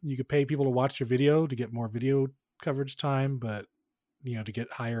 You could pay people to watch your video to get more video coverage time, but to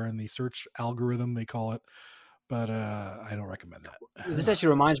get higher in the search algorithm, they call it. But I don't recommend that. This actually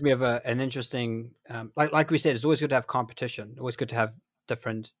reminds me of an interesting, like we said, it's always good to have competition. Always good to have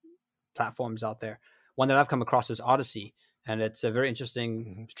different platforms out there. One that I've come across is Odyssey, and it's a very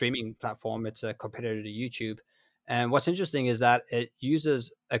interesting streaming platform. It's a competitor to YouTube. And what's interesting is that it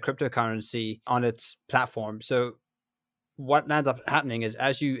uses a cryptocurrency on its platform. So what ends up happening is,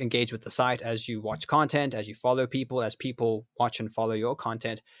 as you engage with the site, as you watch content, as you follow people, as people watch and follow your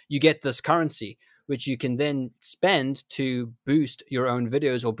content, you get this currency, which you can then spend to boost your own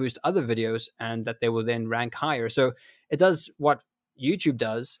videos or boost other videos, and that they will then rank higher. So it does what YouTube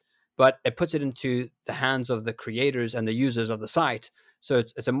does, but it puts it into the hands of the creators and the users of the site. So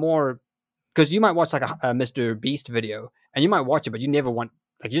it's a more, because you might watch like a Mr. Beast video, and you might watch it, but you never want,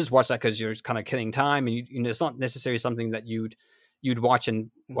 like, you just watch that because you're kind of killing time, and it's not necessarily something that you'd watch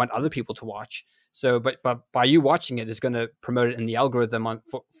and want other people to watch. So, but by you watching it, it's going to promote it in the algorithm on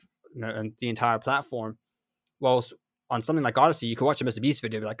and the entire platform. Well, on something like Odyssey, you can watch a Mr. Beast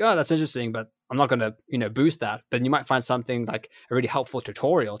video, be like, oh, that's interesting, but I'm not going to boost that. But you might find something like a really helpful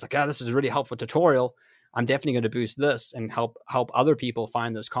tutorial. It's like, this is a really helpful tutorial. I'm definitely going to boost this and help other people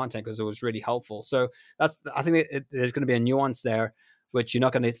find this content because it was really helpful. So I think there's going to be a nuance there, which you're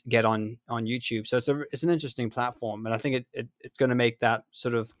not going to get on YouTube. So it's an interesting platform. And I think it's going to make that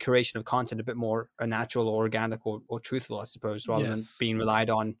sort of curation of content a bit more natural or organic or truthful, I suppose, rather than being relied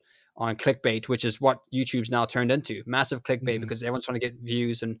on clickbait, which is what YouTube's now turned into. Massive clickbait, because everyone's trying to get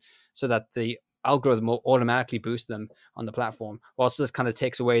views, and so that the algorithm will automatically boost them on the platform. Whilst this kind of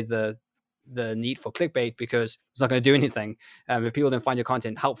takes away the need for clickbait, because it's not going to do anything. If people don't find your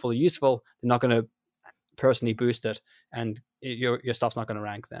content helpful or useful, they're not going to personally boost it, and your stuff's not going to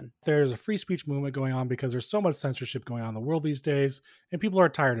rank then. There's a free speech movement going on because there's so much censorship going on in the world these days, and people are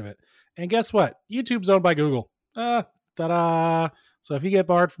tired of it. And guess what? YouTube's owned by Google. Ta-da! So if you get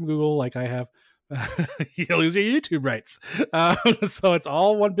barred from Google, like I have, you lose your YouTube rights. So it's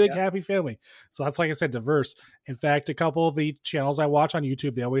all one big happy family. So that's, like I said, diverse. In fact, a couple of the channels I watch on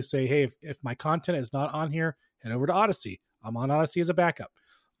YouTube, they always say, hey, if my content is not on here, head over to Odyssey. I'm on Odyssey as a backup.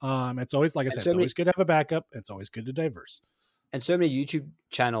 It's always, like I said, it's always good to have a backup. It's always good to diverse. And so many YouTube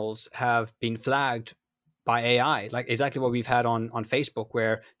channels have been flagged by AI, like exactly what we've had on Facebook,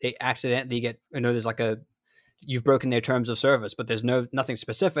 where they accidentally get, there's like you've broken their terms of service, but there's nothing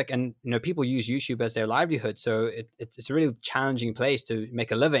specific. And, people use YouTube as their livelihood. So it's a really challenging place to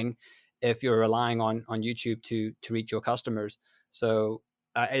make a living if you're relying on YouTube to reach your customers. So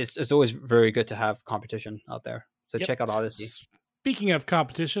it's always very good to have competition out there. So check out Odyssey. Speaking of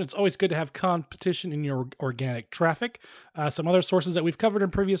competition, it's always good to have competition in your organic traffic. Some other sources that we've covered in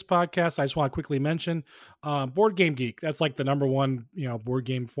previous podcasts, I just want to quickly mention. Board Game Geek, that's like the number one, board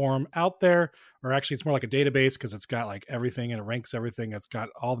game forum out there. Or actually, it's more like a database because it's got like everything and it ranks everything. It's got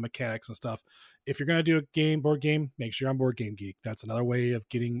all the mechanics and stuff. If you're going to do a board game, make sure you're on Board Game Geek. That's another way of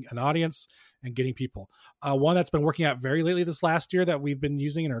getting an audience and getting people. One that's been working out very lately this last year that we've been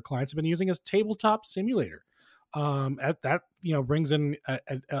using and our clients have been using is Tabletop Simulator. That brings in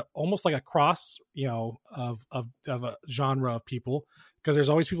almost like a cross of a genre of people, because there's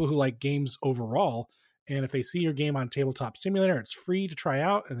always people who like games overall, and if they see your game on Tabletop Simulator, it's free to try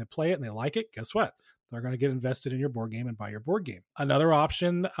out and they play it and they like it, guess what, they're going to get invested in your board game and buy your board game. Another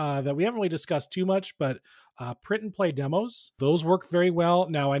option that we haven't really discussed too much, but print and play demos, those work very well.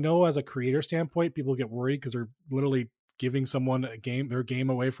 Now I know as a creator standpoint, people get worried because they're literally giving someone their game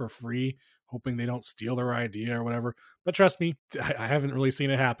away for free, hoping they don't steal their idea or whatever. But trust me, I haven't really seen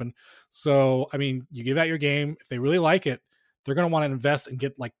it happen. So, I mean, you give out your game. If they really like it, they're going to want to invest and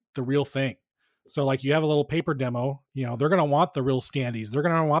get like the real thing. So like you have a little paper demo, they're going to want the real standees. They're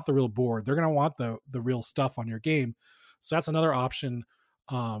going to want the real board. They're going to want the real stuff on your game. So that's another option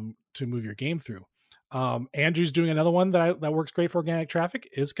to move your game through. Andrew's doing another one that works great for organic traffic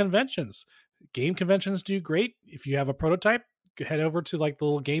is conventions. Game conventions do great. If you have a prototype, head over to like the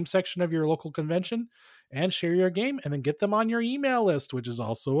little game section of your local convention and share your game, and then get them on your email list, which is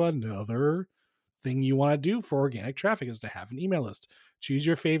also another thing you want to do for organic traffic, is to have an email list. Choose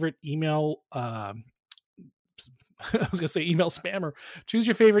your favorite email. I was going to say email spammer. Choose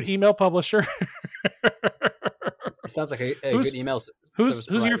your favorite email publisher. It sounds like a good email. Who's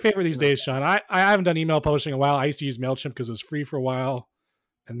your favorite these days, Sean? I haven't done email publishing in a while. I used to use MailChimp because it was free for a while,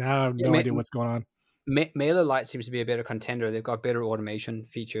 and now I have no idea what's going on. MailerLite seems to be a better contender. They've got better automation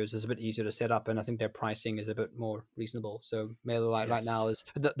features. It's a bit easier to set up, and I think their pricing is a bit more reasonable. So MailerLite right now is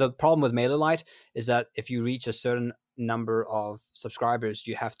the problem with MailerLite is that if you reach a certain number of subscribers,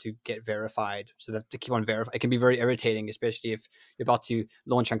 you have to get verified. So that to keep on verifying, it can be very irritating, especially if you're about to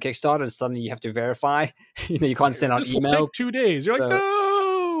launch on Kickstarter and suddenly you have to verify. You can't send out emails. Will take 2 days. You're like,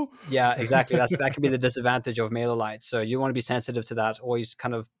 no. Yeah, exactly. That can be the disadvantage of MailerLite. So you want to be sensitive to that. Always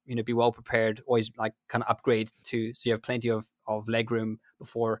kind of be well prepared. Always like kind of upgrade so you have plenty of leg room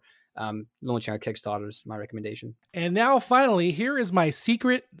before launching our Kickstarter is my recommendation. And now finally, here is my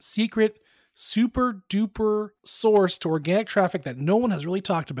secret super duper source to organic traffic that no one has really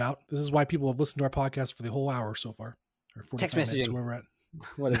talked about. This is why people have listened to our podcast for the whole hour so far, or 45 text messaging. Minutes, where we're at.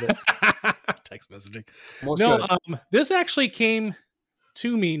 What is it? Text messaging. This actually came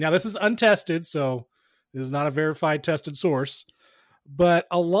to me. Now, this is untested, so this is not a verified, tested source. But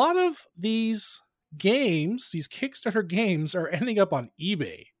a lot of these games, these Kickstarter games, are ending up on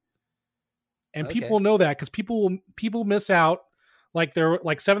eBay, and people know that because people miss out. Like they're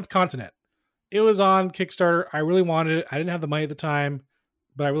like Seventh Continent. It was on Kickstarter. I really wanted it. I didn't have the money at the time,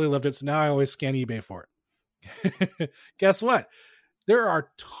 but I really loved it. So now I always scan eBay for it. Guess what? There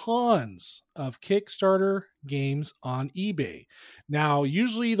are tons of Kickstarter games on eBay. Now,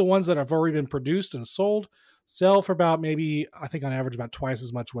 usually the ones that have already been produced and sold sell for about maybe, I think on average, about twice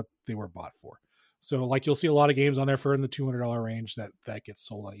as much what they were bought for. So like you'll see a lot of games on there for in the $200 range that gets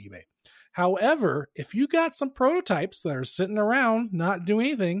sold on eBay. However, if you got some prototypes that are sitting around not doing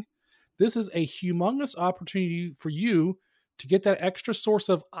anything, this is a humongous opportunity for you to get that extra source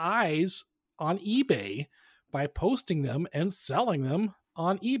of eyes on eBay by posting them and selling them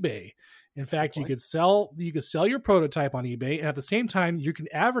on eBay. In fact, you could sell your prototype on eBay, and at the same time, you can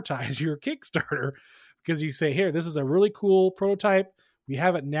advertise your Kickstarter because you say, here, this is a really cool prototype. We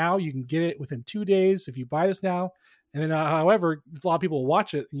have it now. You can get it within 2 days if you buy this now. And then, however, a lot of people will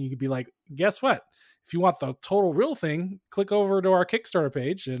watch it, and you could be like, guess what? If you want the total real thing, click over to our Kickstarter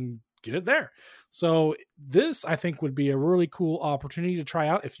page and get it there. So this, I think, would be a really cool opportunity to try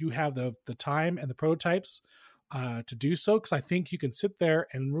out if you have the time and the prototypes to do so, because I think you can sit there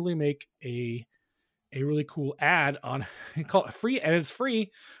and really make a really cool ad on, call it free, and it's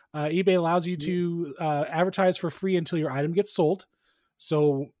free. eBay allows you to advertise for free until your item gets sold.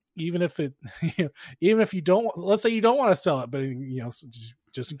 So even if you don't, let's say you don't want to sell it, but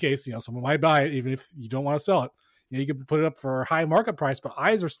just in case, someone might buy it, even if you don't want to sell it, you can put it up for a high market price, but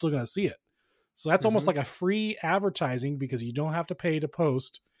eyes are still going to see it. So that's almost like a free advertising because you don't have to pay to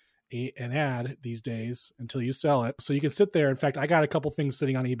post an ad these days until you sell it. So you can sit there. In fact, I got a couple things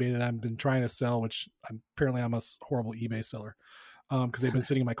sitting on eBay that I've been trying to sell, which apparently I'm a horrible eBay seller because they've been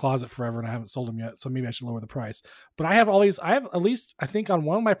sitting in my closet forever and I haven't sold them yet. So maybe I should lower the price. But I have all these. I have at least, I think on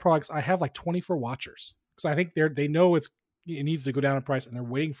one of my products, I have like 24 watchers because I think they know it needs to go down in price and they're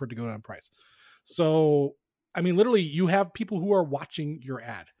waiting for it to go down in price. So I mean, literally, you have people who are watching your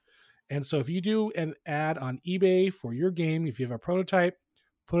ad. And so if you do an ad on eBay for your game, if you have a prototype,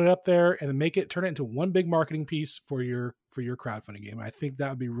 put it up there and then turn it into one big marketing piece for your crowdfunding game. I think that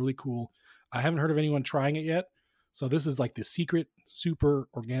would be really cool. I haven't heard of anyone trying it yet. So this is like the secret, super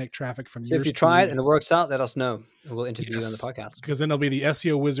organic traffic from so if you try it and it works out, let us know. And we'll interview you on the podcast. Because then it'll be the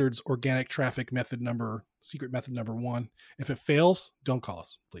SEO Wizards organic traffic secret method number 1. If it fails, don't call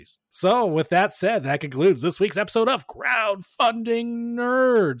us, please. So with that said, that concludes this week's episode of Crowdfunding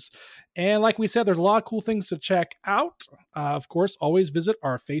Nerds. And like we said, there's a lot of cool things to check out. Of course, always visit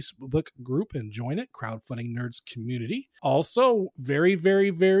our Facebook group and join it, Crowdfunding Nerds Community. Also, very,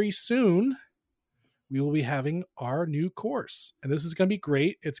 very, very soon, we will be having our new course. And this is going to be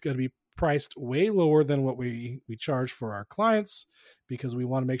great. It's going to be priced way lower than what we charge for our clients because we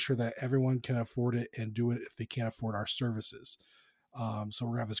want to make sure that everyone can afford it and do it if they can't afford our services. So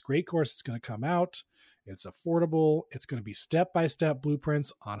we're going to have this great course. It's going to come out. It's affordable. It's going to be step-by-step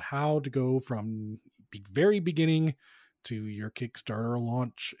blueprints on how to go from very beginning to your Kickstarter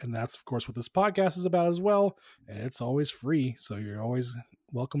launch. And that's, of course, what this podcast is about as well. And it's always free. So you're always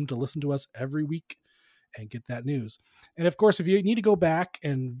welcome to listen to us every week and get that news. And of course, if you need to go back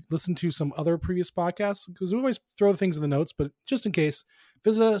and listen to some other previous podcasts, because we always throw things in the notes, but just in case,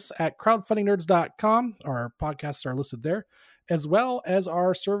 visit us at crowdfundingnerds.com. Our podcasts are listed there. as well as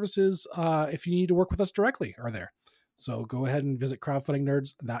our services if you need to work with us directly are there. So go ahead and visit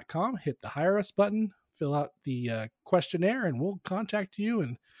crowdfundingnerds.com, hit the Hire Us button, fill out the questionnaire, and we'll contact you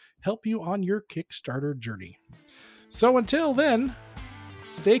and help you on your Kickstarter journey. So until then,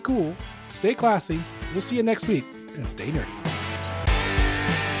 stay cool, stay classy. We'll see you next week, and stay nerdy.